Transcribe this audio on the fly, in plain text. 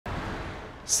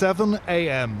7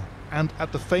 a.m. and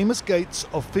at the famous gates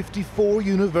of 54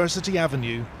 University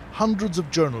Avenue, hundreds of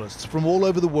journalists from all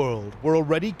over the world were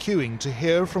already queuing to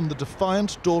hear from the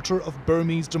defiant daughter of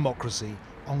Burmese democracy,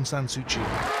 Aung San Suu Kyi.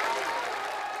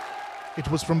 It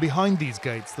was from behind these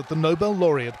gates that the Nobel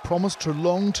laureate promised her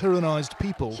long tyrannized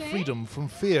people freedom from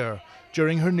fear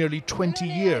during her nearly 20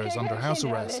 years under house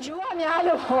arrest.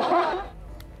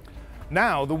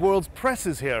 Now the world's press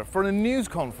is here for a news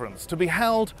conference to be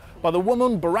held by the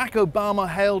woman Barack Obama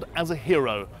hailed as a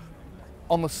hero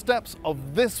on the steps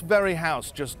of this very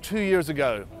house just 2 years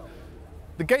ago.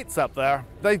 The gates up there,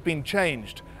 they've been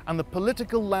changed, and the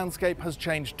political landscape has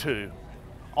changed too,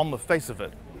 on the face of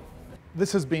it.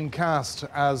 This has been cast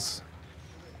as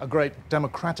a great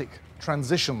democratic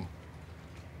transition,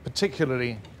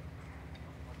 particularly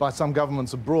by some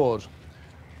governments abroad.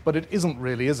 But it isn't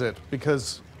really, is it?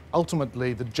 Because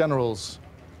ultimately the generals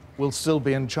will still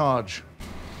be in charge.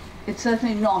 It's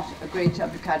certainly not a great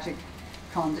democratic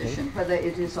transition. Whether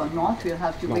it is or not, we'll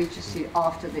have to wait to see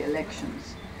after the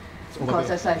elections. Because,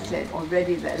 as I said,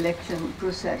 already the election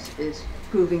process is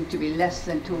proving to be less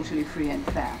than totally free and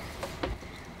fair.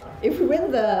 If we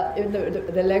win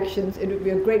the elections, it would be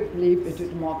a great leap into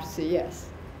democracy, yes.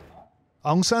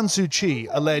 Aung San Suu Kyi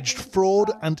alleged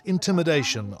fraud and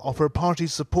intimidation of her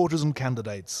party's supporters and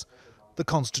candidates. The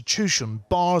constitution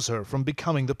bars her from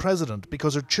becoming the president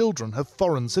because her children have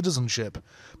foreign citizenship.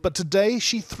 But today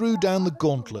she threw down the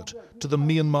gauntlet to the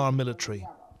Myanmar military.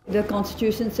 The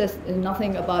constitution says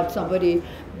nothing about somebody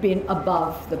being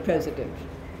above the president.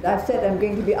 I've said I'm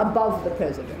going to be above the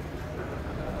president.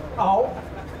 Oh?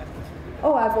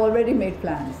 Oh, I've already made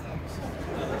plans.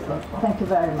 Thank you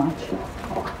very much.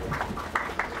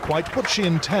 Quite what she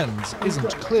intends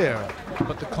isn't clear,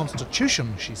 but the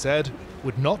constitution, she said,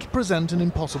 would not present an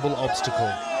impossible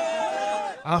obstacle.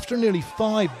 After nearly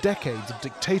 5 decades of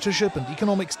dictatorship and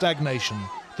economic stagnation,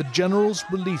 the generals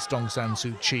released Aung San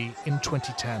Suu Kyi in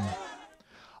 2010.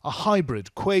 A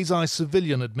hybrid,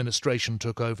 quasi-civilian administration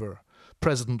took over.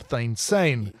 President Thein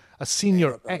Sein, a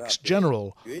senior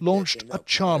ex-general, launched a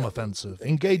charm offensive,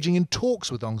 engaging in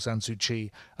talks with Aung San Suu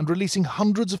Kyi and releasing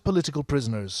hundreds of political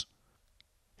prisoners.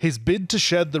 His bid to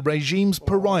shed the regime's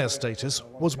pariah status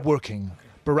was working.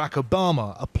 Barack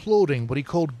Obama applauding what he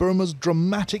called Burma's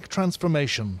dramatic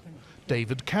transformation.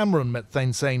 David Cameron met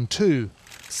Thein Sein too,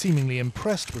 seemingly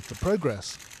impressed with the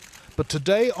progress. But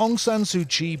today Aung San Suu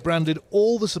Kyi branded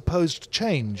all the supposed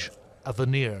change a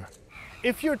veneer.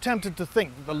 If you're tempted to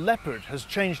think that the leopard has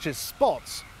changed his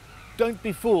spots, don't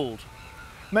be fooled.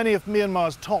 Many of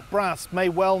Myanmar's top brass may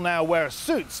well now wear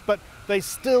suits, but they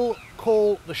still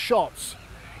call the shots.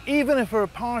 Even if her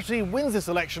party wins this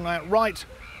election outright,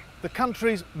 the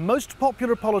country's most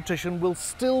popular politician will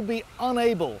still be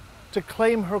unable to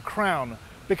claim her crown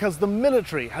because the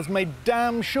military has made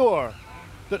damn sure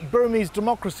that Burmese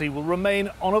democracy will remain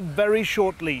on a very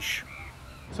short leash.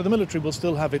 So the military will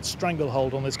still have its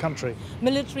stranglehold on this country?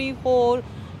 Military hold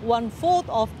 1/4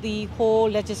 of the whole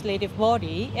legislative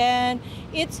body, and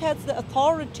it has the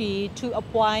authority to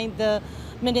appoint the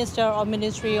Minister or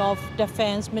Ministry of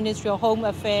Defense, Ministry of Home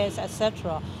Affairs,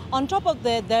 etc. On top of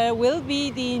that, there will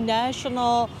be the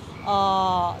national,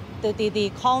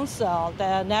 the council,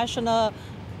 the national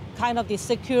kind of the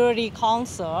security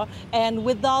council, and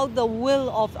without the will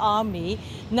of army,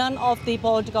 none of the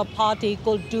political party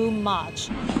could do much.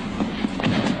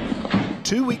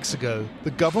 2 weeks ago,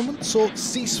 the government sought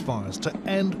ceasefires to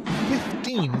end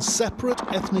 15 separate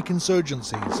ethnic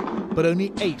insurgencies, but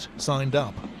only 8 signed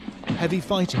up. Heavy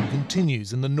fighting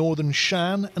continues in the northern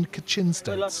Shan and Kachin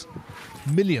states.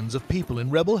 Millions of people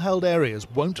in rebel-held areas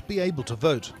won't be able to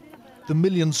vote. The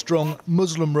million-strong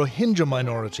Muslim Rohingya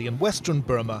minority in western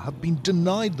Burma have been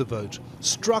denied the vote,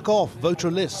 struck off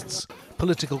voter lists,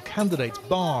 political candidates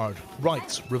barred,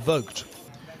 rights revoked.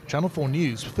 Channel 4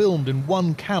 News filmed in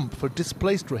one camp for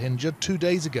displaced Rohingya 2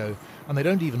 days ago, and they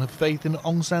don't even have faith in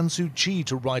Aung San Suu Kyi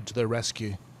to ride to their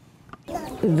rescue. I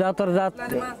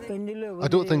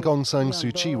don't think Aung San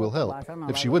Suu Kyi will help.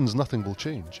 If she wins, nothing will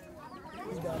change.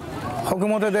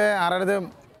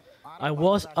 I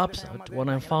was upset when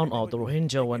I found out the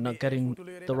Rohingya were not getting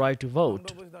the right to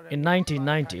vote. In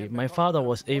 1990, my father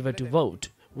was able to vote.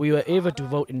 We were able to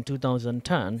vote in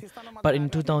 2010, but in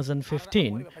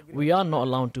 2015, we are not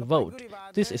allowed to vote.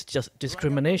 This is just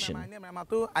discrimination.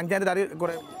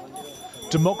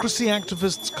 Democracy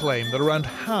activists claim that around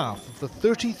half of the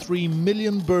 33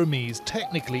 million Burmese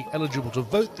technically eligible to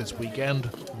vote this weekend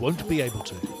won't be able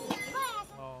to.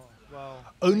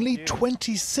 Only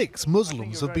 26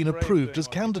 Muslims have been approved as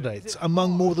candidates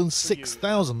among more than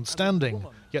 6,000 standing.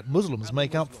 Yet Muslims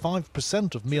make up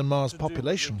 5% of Myanmar's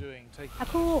population.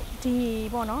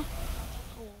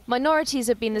 Minorities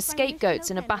have been the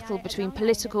scapegoats in a battle between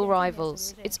political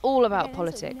rivals. It's all about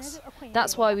politics.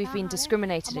 That's why we've been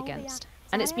discriminated against.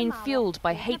 And it's been fueled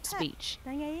by hate speech.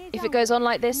 If it goes on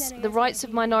like this, the rights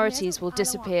of minorities will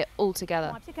disappear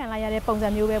altogether.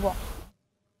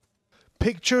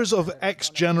 Pictures of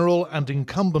ex-general and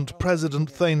incumbent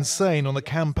President Thein Sein on the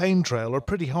campaign trail are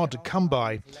pretty hard to come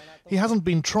by. He hasn't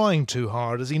been trying too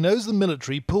hard, as he knows the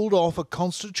military pulled off a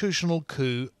constitutional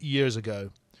coup years ago.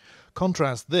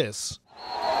 Contrast this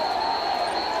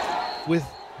with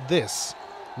this,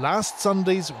 last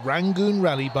Sunday's Rangoon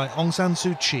rally by Aung San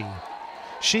Suu Kyi.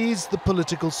 She's the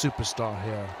political superstar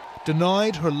here,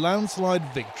 denied her landslide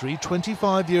victory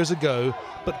 25 years ago,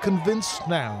 but convinced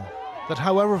now that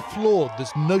however flawed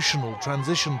this notional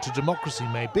transition to democracy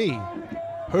may be,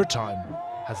 her time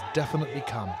has definitely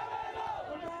come.